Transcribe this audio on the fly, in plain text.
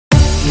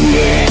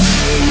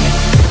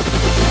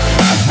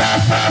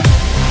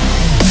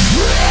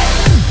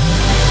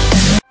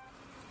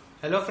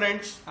Hello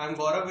friends, I am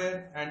Gaurav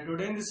here, and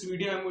today in this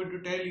video I am going to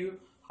tell you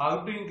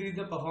how to increase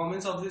the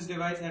performance of this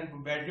device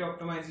and battery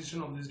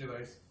optimization of this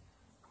device.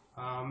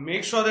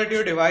 Make sure that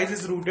your device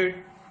is rooted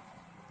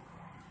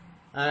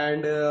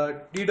and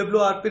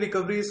TWRP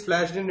recovery is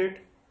flashed in it.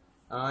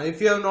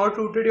 If you have not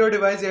rooted your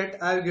device yet,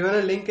 I have given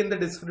a link in the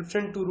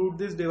description to root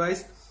this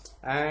device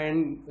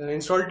and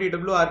install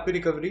TWRP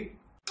recovery.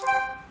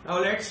 Now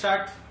let's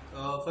start.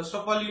 First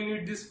of all, you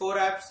need these 4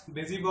 apps: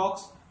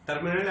 BusyBox,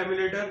 Terminal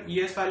Emulator,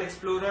 ES File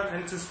Explorer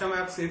and System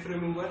App Safe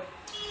Remover,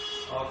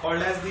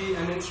 called as the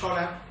Uninstall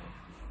app.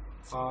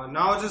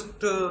 Now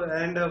just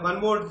and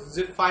one more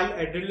zip file,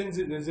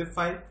 Adrenaline zip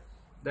file.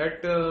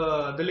 That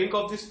the link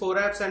of these 4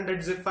 apps and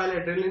that zip file,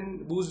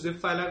 Adrenaline Boost zip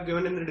file, I have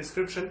given in the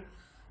description.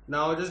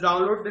 Now just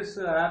download this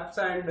apps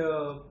and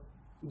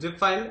zip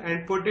file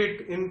and put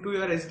it into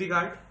your SD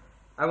card.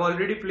 I have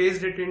already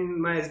placed it in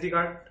my SD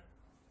card.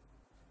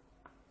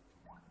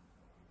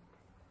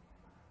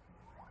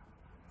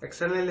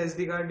 External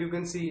SD card, you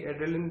can see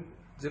Adrenaline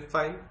zip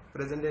file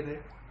present in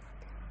it.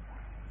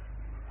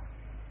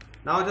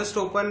 Now just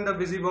open the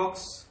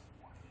BusyBox.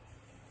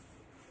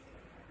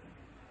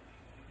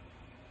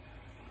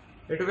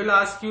 It will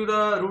ask you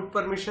the root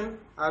permission.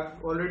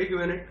 I've already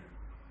given it.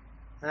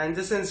 And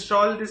just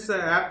install this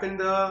app in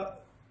the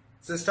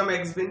system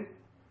X bin.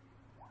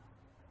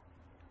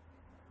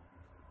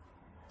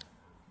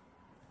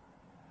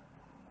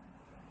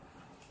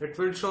 It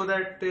will show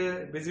that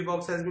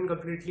BusyBox has been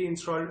completely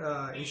installed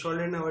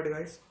in our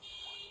device.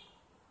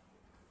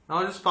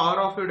 Now just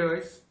power off your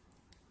device.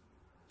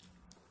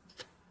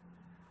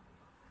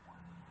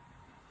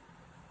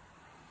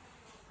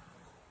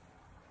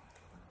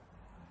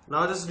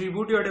 Now just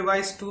reboot your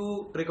device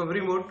to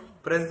recovery mode.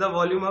 Press the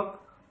volume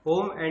up,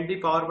 home and the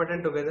power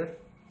button together.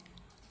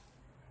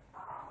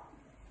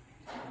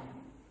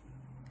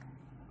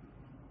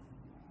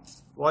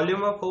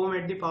 Volume up, home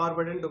and the power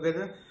button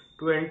together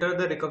to enter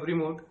the recovery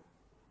mode.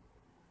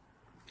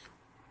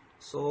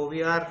 So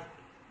we are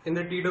in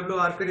the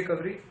TWRP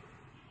recovery.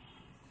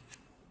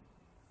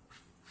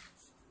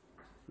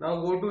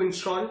 Now go to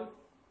install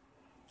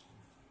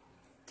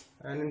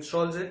and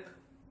install zip.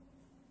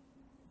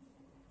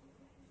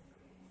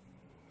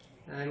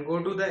 And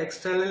go to the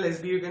external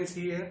SD, you can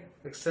see here,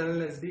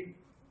 external SD.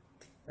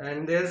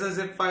 And there's a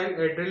zip file,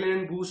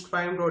 Adrenaline Boost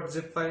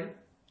Prime.zip file.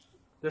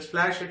 Just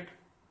flash it.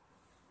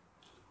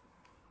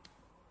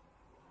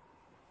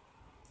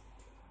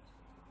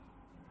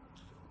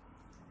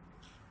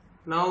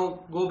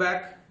 Now go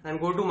back and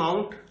go to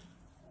mount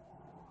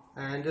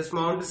and just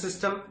mount the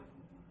system,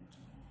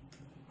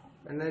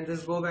 and then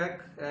just go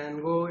back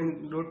and go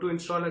to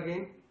install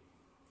again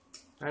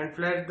and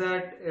flash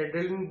that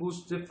Adrenaline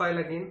Boost zip file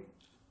again,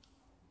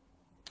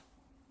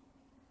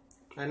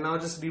 and now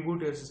just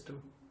reboot your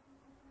system.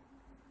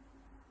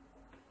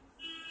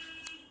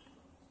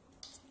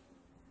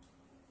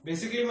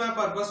 Basically my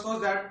purpose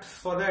was that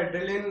for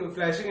the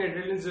flashing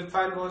Adrenaline zip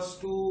file was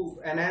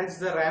to enhance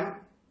the RAM,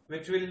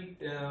 which will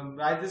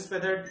by this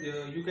method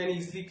you can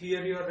easily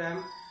clear your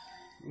RAM,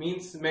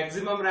 means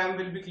maximum RAM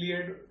will be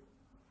cleared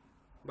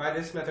by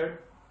this method.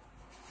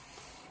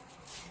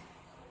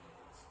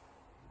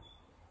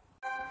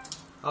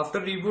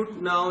 After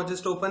reboot, now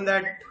just open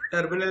that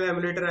Terminal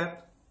Emulator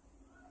app.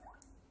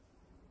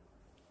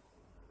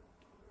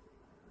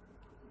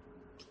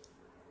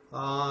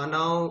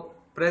 Now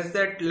press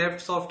that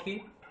left soft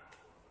key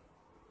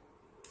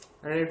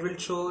and it will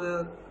show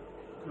the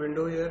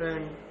window here,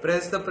 and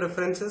press the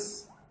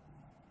preferences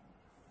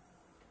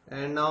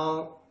and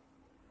now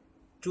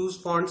choose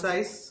font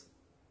size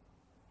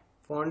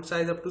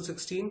up to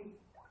 16.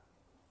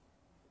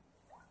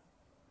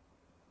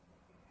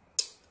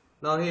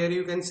 Now here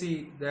you can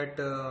see that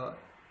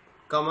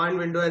command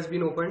window has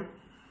been opened.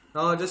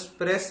 Now just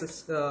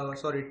press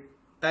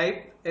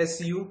type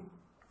SU.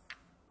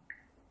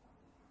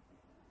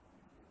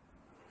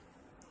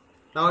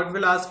 Now it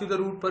will ask you the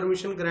root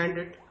permission, grant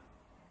it.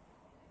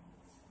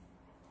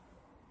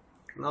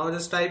 Now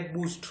just type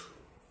boost.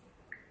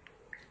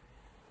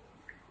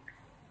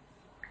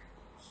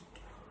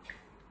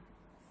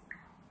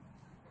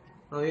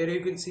 Now here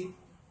you can see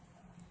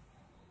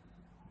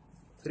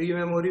free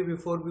memory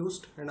before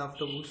boost and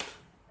after boost.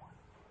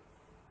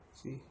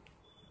 See,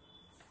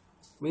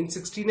 means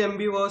 16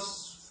 MB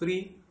was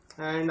free,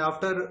 and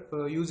after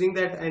using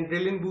that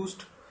Adrenaline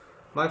Boost,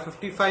 my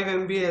 55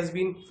 MB has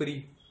been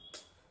free.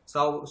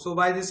 So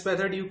by this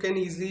method you can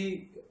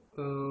easily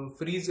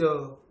erase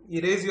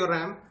your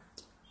RAM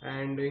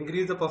and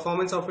increase the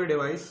performance of your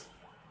device.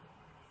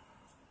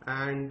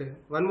 And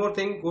one more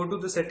thing, go to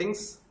the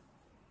settings,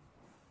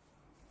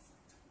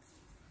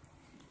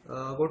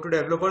 go to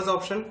developers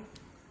option,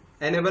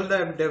 enable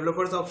the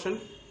developers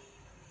option,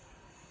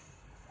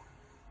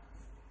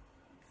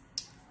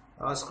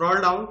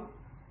 scroll down,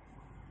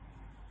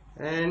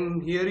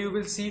 and here you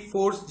will see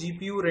force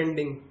GPU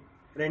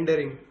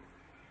rendering.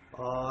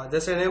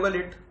 Just enable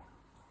it.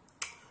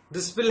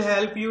 This will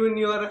help you in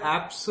your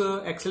apps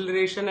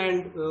acceleration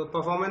and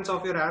performance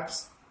of your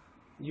apps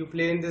you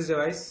play in this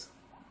device.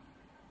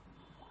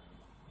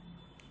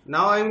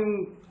 Now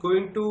I'm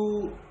going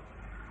to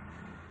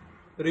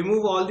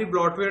remove all the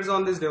bloatwares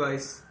on this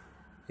device.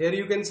 Here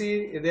you can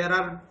see there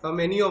are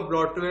many of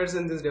bloatwares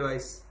in this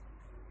device.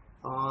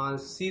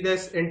 See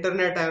this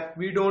internet app.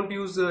 We don't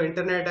use the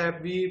internet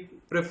app, we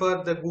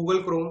prefer the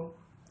Google Chrome.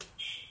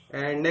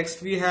 And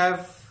next we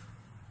have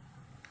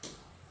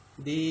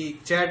the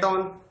chat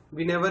on.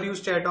 We never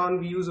use chat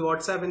on, we use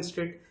WhatsApp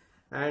instead.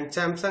 And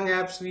Samsung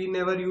apps we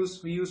never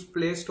use, we use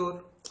Play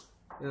Store.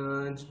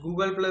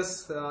 Google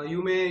Plus,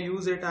 you may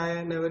use it,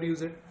 I never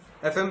use it.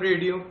 FM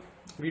radio,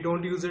 we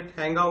don't use it.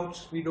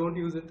 Hangouts, we don't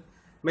use it.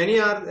 Many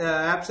are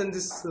apps in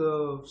this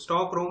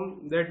stock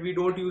ROM that we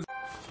don't use.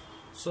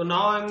 So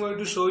now I'm going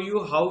to show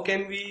you how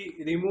can we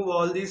remove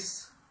all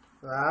these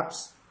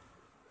apps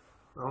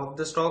of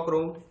the stock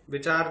ROM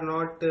which are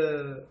not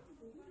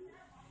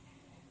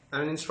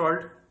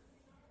uninstalled.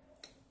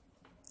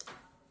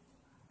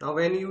 Now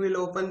when you will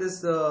open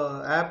this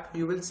app,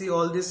 you will see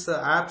all these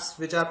apps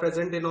which are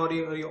present in all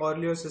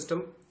your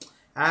system.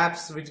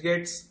 Apps,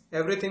 widgets,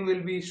 everything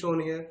will be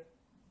shown here.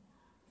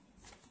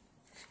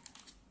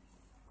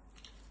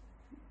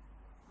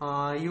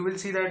 You will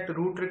see that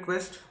root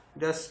request,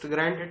 just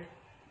grant it.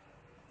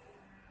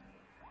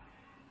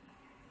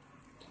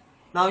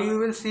 Now you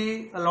will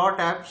see a lot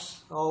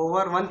apps,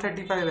 over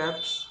 135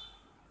 apps.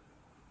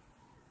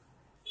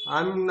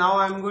 I'm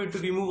going to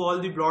remove all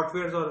the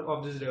bloatwares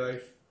of this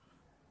device.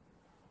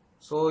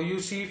 So you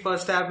see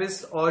first app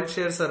is all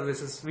share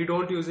services, we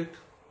don't use it.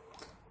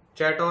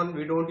 Chat on,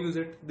 we don't use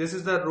it. This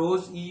is the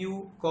Rose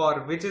EU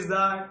Core, which is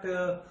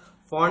that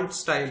font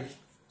style.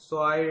 So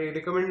I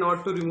recommend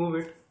not to remove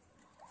it.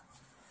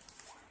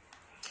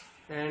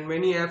 And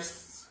many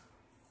apps,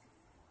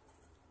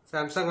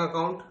 Samsung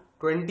account,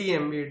 20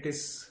 MB it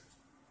is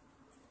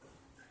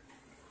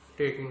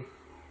taking.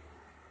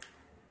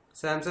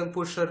 Samsung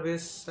push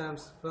service,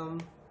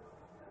 Samsung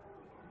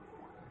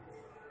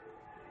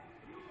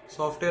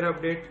software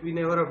update, we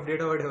never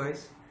update our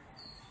device.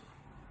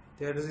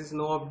 There is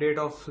no update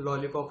of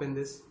Lollipop in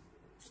this.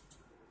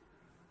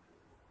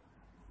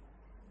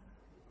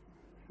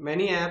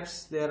 Many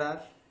apps there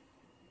are.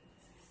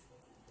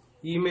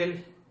 Email,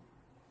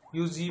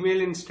 use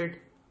Gmail instead.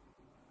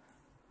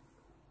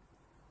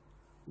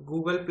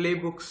 Google Play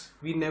Books,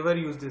 we never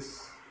use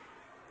this.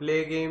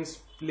 Play games,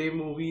 play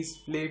movies,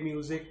 play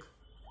music.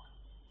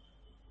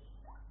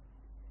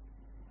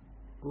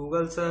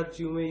 Google search,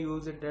 you may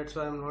use it, that's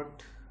why I'm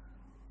not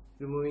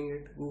removing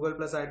it. Google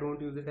Plus, I don't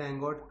use it.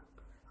 Hangout,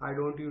 I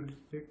don't use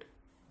it.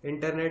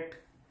 Internet,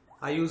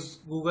 I use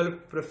Google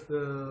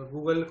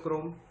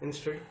Chrome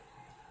instead.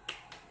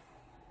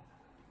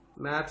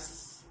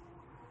 Maps,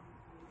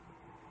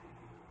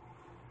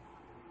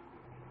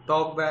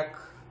 Talkback.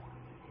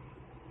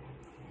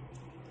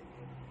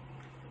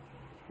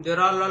 There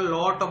are a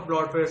lot of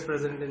bloatwares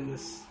present in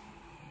this.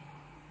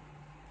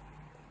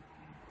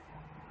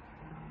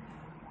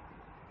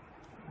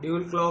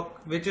 Dual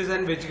clock, witches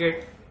and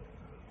widget.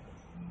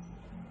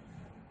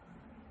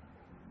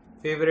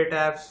 Favorite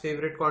apps,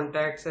 favorite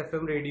contacts,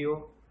 FM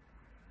radio.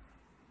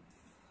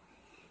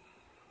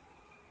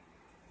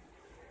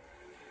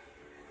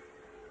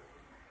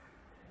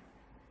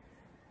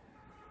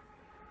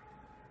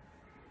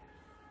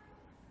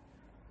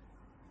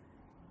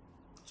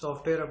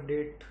 Software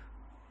update.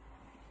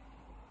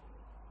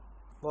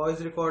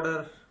 Voice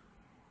recorder.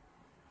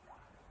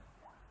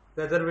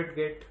 Weather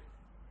widget.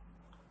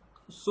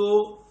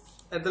 So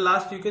at the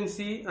last you can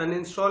see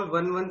uninstall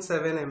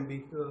 117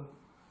 MB.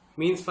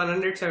 Means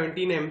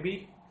 117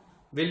 MB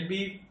will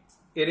be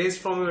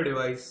erased from your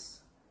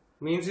device.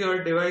 Means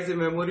your device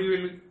memory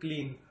will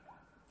clean,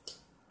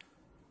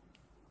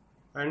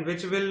 and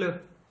which will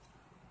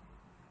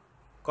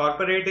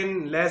incorporate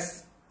in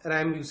less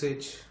RAM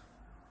usage.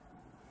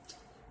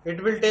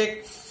 It will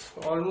take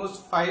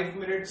almost 5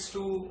 minutes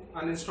to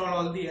uninstall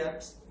all the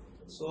apps,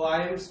 so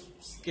I am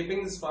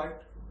skipping this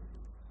part.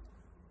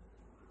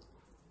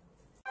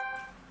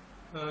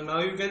 Now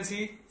you can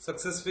see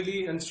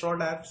successfully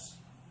installed apps.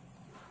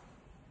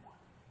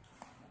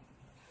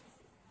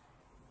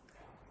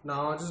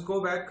 Now just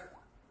go back.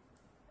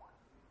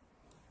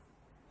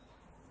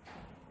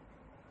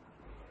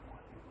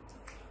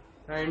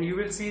 And you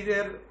will see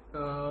there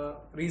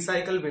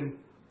recycle bin.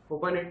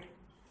 Open it.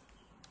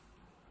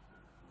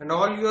 And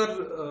all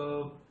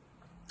your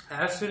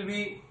apps will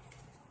be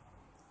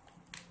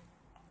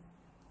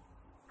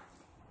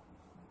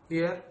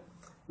here.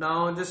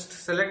 Now just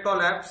select all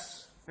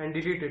apps and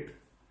delete it.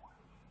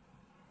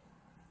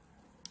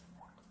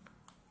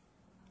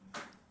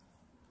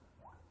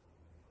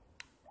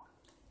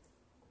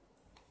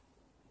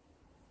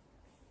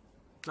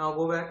 Now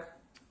go back.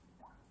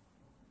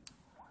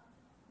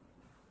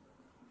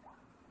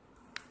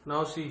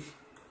 Now see,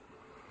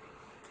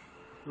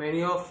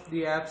 many of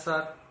the apps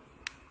are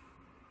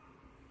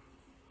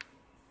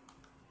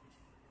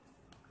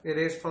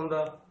erased from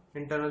the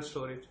internal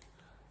storage.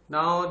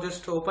 Now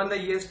just open the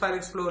ES File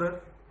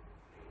Explorer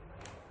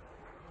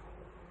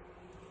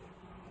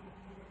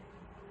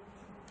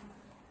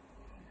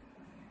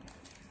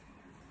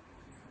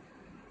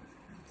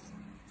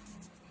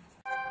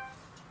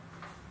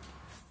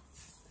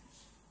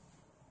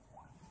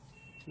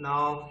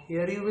Now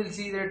here you will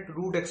see that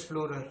root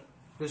explorer.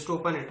 Just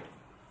open it,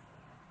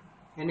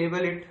 enable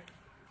it.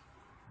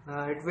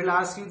 It will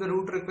ask you the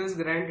root request,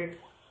 grant it.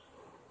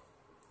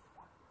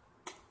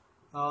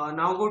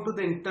 Now go to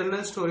the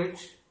internal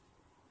storage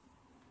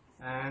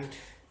and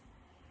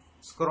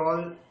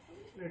scroll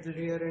little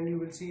here, and you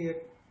will see a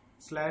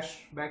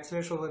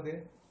 / over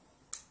there,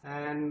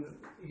 and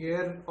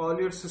here all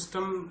your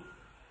system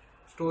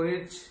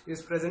storage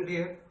is present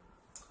here.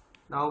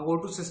 Now go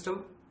to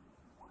system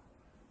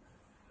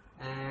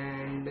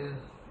and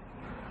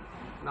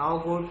now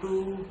go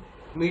to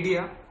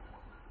media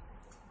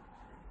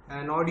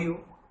and audio,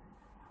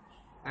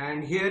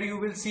 and here you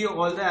will see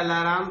all the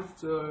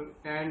alarms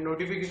and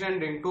notification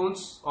and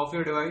ringtones of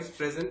your device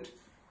present.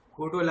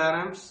 Go to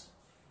alarms.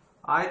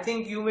 I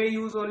think you may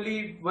use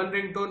only one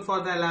ringtone for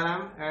the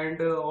alarm,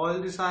 and all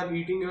these are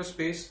eating your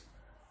space.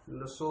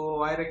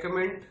 So I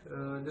recommend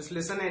just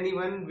listen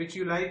anyone which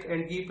you like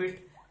and keep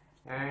it,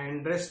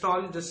 and rest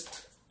all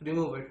just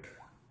remove it.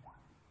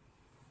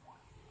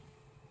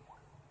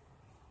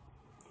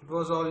 It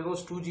was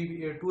almost 2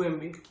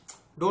 MB.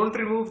 Don't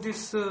remove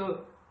this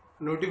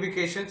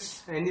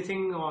notifications,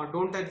 anything, or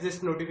don't touch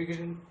this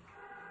notification,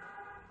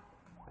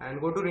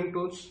 and go to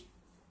ringtones,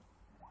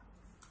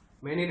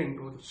 many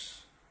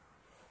ringtones.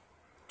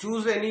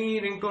 Choose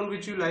any ringtone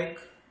which you like,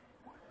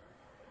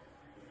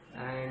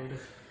 and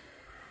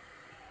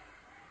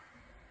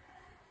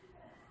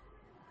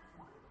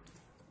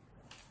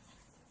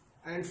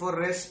for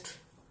rest,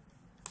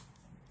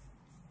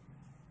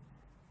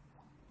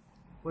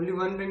 only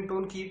one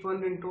ringtone, keep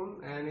one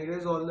ringtone, and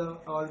erase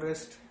all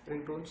rest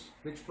ringtones,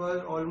 which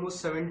were almost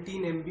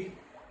 17 MB.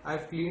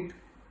 I've cleaned.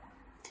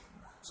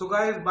 So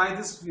guys, by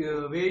this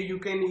way you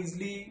can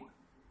easily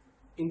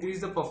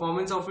increase the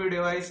performance of your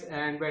device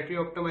and battery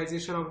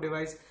optimization of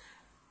device.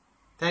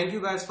 Thank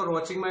you guys for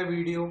watching my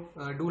video.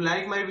 Do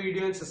like my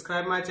video and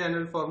subscribe my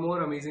channel for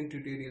more amazing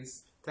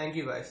tutorials. Thank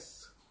you guys.